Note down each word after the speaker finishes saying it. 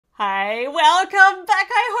Hi, welcome back.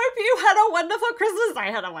 I hope you had a wonderful Christmas.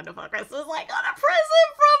 I had a wonderful Christmas. I got a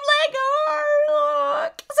present from Lego.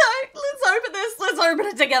 Look. So let's open this. Let's open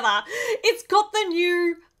it together. It's got the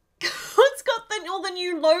new... all the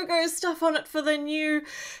new logo stuff on it for the new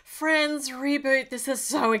Friends reboot. This is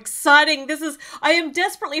so exciting. I am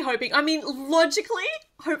desperately hoping, logically,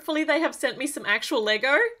 hopefully they have sent me some actual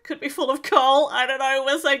Lego. Could be full of coal. I don't know.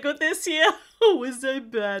 Was I good this year? Or was I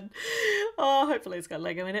bad? Oh, hopefully it's got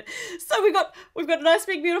Lego in it. So we've got a nice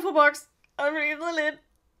big beautiful box. Opening the lid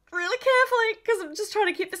really carefully because I'm just trying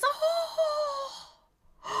to keep this.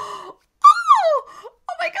 Oh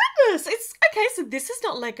my goodness. It's okay. So this is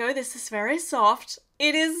not Lego. This is very soft.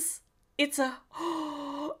 It's a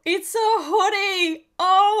hoodie.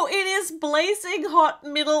 Oh, it is blazing hot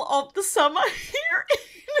middle of the summer here in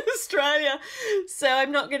Australia. So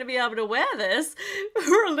I'm not going to be able to wear this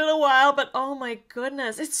for a little while, but oh my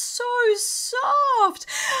goodness, it's so soft.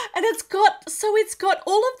 And it's got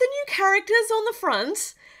all of the new characters on the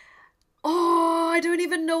front. Oh, I don't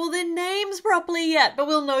even know their names properly yet, but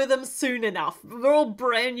we'll know them soon enough. They're all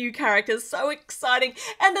brand new characters, so exciting.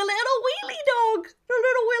 And a little wheelie dog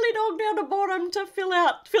down the bottom to fill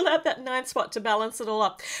out that 9 spot to balance it all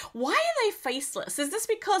up. Why are they faceless? Is this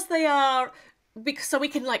because they are... so we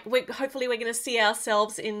can hopefully we're going to see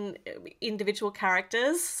ourselves in individual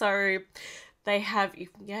characters, so... They have,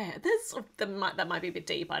 yeah, that might be a bit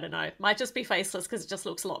deep, I don't know. Might just be faceless because it just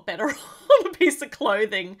looks a lot better on a piece of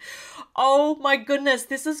clothing. Oh my goodness,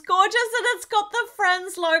 this is gorgeous, and it's got the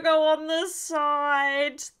Friends logo on the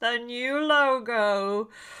side. The new logo.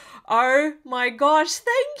 Oh my gosh,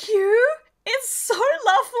 thank you. It's so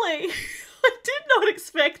lovely. I did not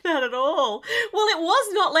expect that at all. Well, it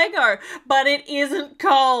was not Lego, but it isn't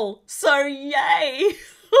coal. So yay.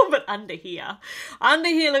 But under here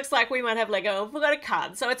looks like we might have Lego. We've got a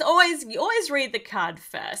card. So you always read the card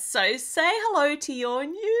first. So say hello to your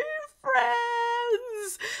new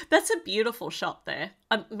friends. That's a beautiful shot there.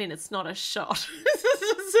 I mean, it's not a shot. This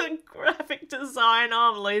is a graphic design.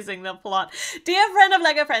 Oh, I'm losing the plot. Dear friend of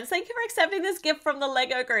Lego Friends, thank you for accepting this gift from the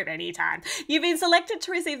Lego group anytime. You've been selected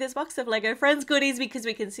to receive this box of Lego Friends goodies because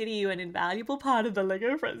we consider you an invaluable part of the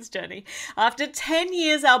Lego Friends journey. After 10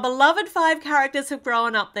 years, our beloved 5 characters have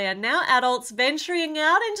grown up. They are now adults venturing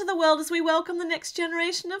out into the world as we welcome the next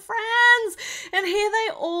generation of friends. And here they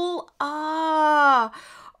all are.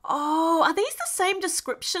 Oh, are these the same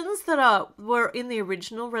descriptions that were in the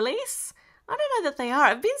original release? I don't know that they are.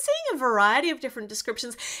 I've been seeing a variety of different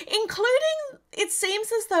descriptions, including, it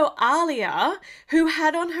seems as though Alia, who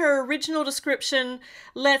had on her original description,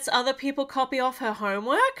 lets other people copy off her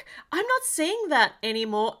homework. I'm not seeing that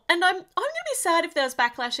anymore, and I'm going to be sad if there's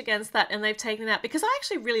backlash against that and they've taken it out, because I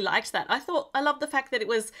actually really liked that. I love the fact that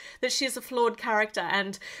she's a flawed character,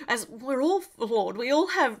 and as we're all flawed, we all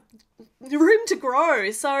have room to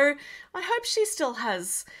grow, so I hope she still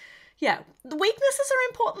has... Yeah, the weaknesses are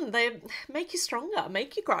important. They make you stronger,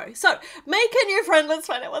 make you grow. So, make a new friend. Let's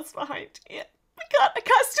find out what's behind here. I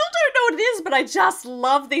still don't know what it is, but I just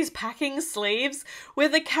love these packing sleeves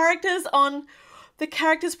with the characters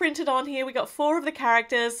printed on here. We got 4 of the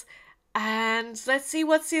characters, and let's see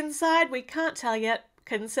what's inside. We can't tell yet.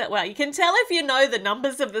 Well, you can tell if you know the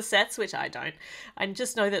numbers of the sets, which I don't. I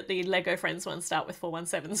just know that the Lego Friends ones start with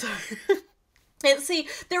 417, so... Let's see,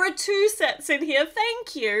 there are 2 sets in here.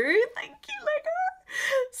 Thank you. Thank you, Lego.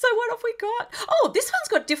 So what have we got? Oh, this one's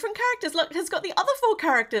got different characters. Look, it's got the other 4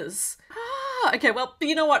 characters. Ah, okay, well,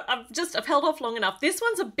 you know what? I've held off long enough. This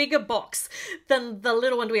one's a bigger box than the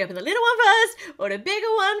little one. Do we open the little one first or the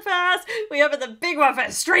bigger one first? We open the big one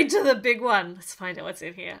first, straight to the big one. Let's find out what's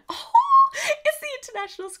in here. Oh, it's the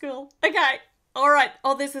international school. Okay, all right.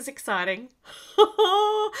 Oh, this is exciting.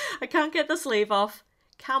 I can't get the sleeve off.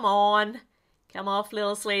 Come on. Come off,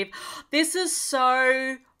 little sleeve. This is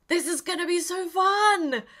going to be so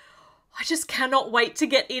fun. I just cannot wait to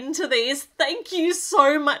get into these. Thank you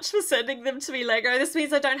so much for sending them to me, Lego. This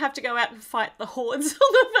means I don't have to go out and fight the hordes on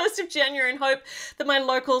the 1st of January and hope that my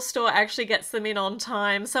local store actually gets them in on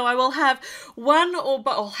time. So I will have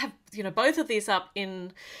I'll have, both of these up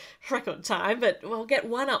in record time, but we'll get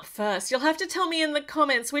one up first. You'll have to tell me in the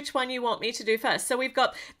comments which one you want me to do first. So we've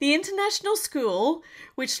got the International School,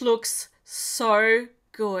 which looks so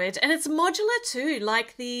good, and it's modular too,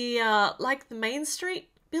 like the Main Street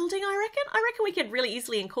building. I reckon we could really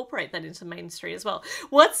easily incorporate that into Main Street as well.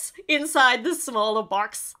 What's inside the smaller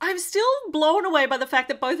box? I'm still blown away by the fact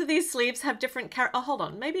that both of these sleeves have different hold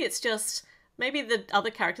on, maybe it's just Maybe the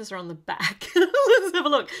other characters are on the back. Let's have a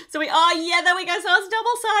look. So oh yeah, there we go. So it's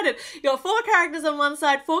double-sided. You got 4 characters on one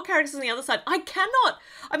side, 4 characters on the other side. I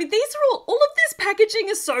mean, these are all of this packaging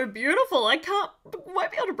is so beautiful. Won't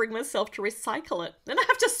be able to bring myself to recycle it. Then I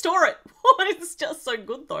have to store it. It's just so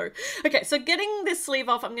good though. Okay, so getting this sleeve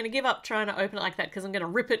off, I'm going to give up trying to open it like that because I'm going to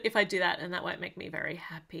rip it if I do that, and that won't make me very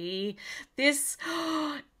happy. It's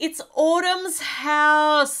Autumn's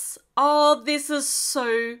house. Oh, you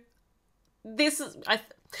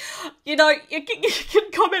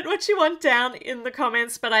can comment what you want down in the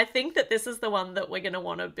comments, but I think that this is the one that we're going to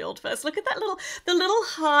want to build first. Look at that little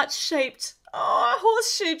heart-shaped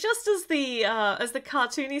horseshoe, just as the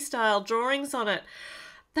cartoony style drawings on it.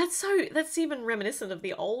 That's even reminiscent of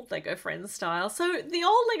the old Lego Friends style. So the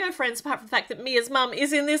old Lego Friends, apart from the fact that Mia's mum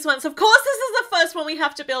is in this one, so of course this is the first one we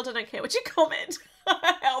have to build. I don't care what you comment.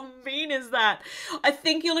 How mean is that? I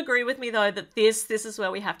think you'll agree with me though that this is where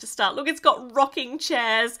we have to start. Look, it's got rocking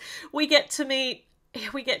chairs. We get to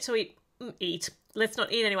eat. Let's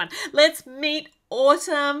not eat anyone. Let's meet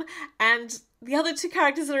Autumn and the other 2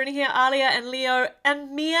 characters that are in here, Alia and Leo,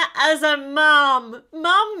 and Mia as a mum.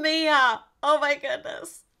 Mum Mia. Oh my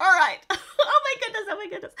goodness. All right. Oh my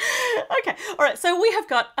goodness. Okay. All right. So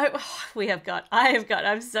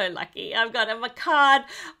I'm so lucky. I've got a card.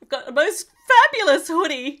 I've got the most fabulous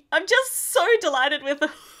hoodie. I'm just so delighted with the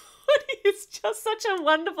hoodie. It's just such a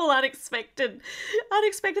wonderful, unexpected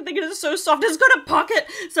thing. It is so soft. It's got a pocket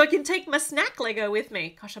so I can take my snack Lego with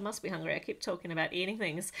me. Gosh, I must be hungry. I keep talking about eating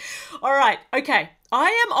things. All right. Okay.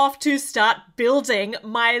 I am off to start building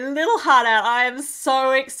my little heart out. I am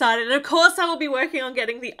so excited. And of course I will be working on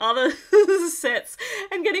getting the other sets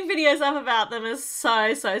and getting videos up about them as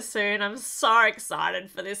so soon. I'm so excited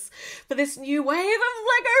for this new wave of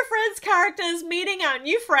Lego Friends characters, meeting our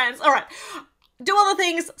new friends. All right. Do all the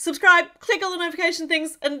things, subscribe, click all the notification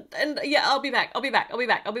things, and yeah, I'll be back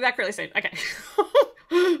really soon. Okay.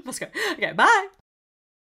 Must go. Okay, bye.